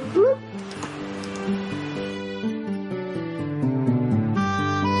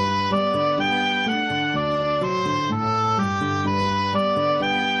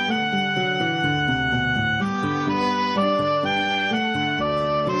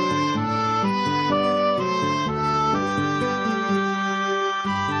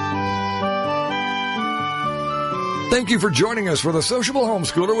 Thank you for joining us for the Sociable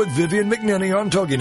Homeschooler with Vivian McNinney on TogiNet.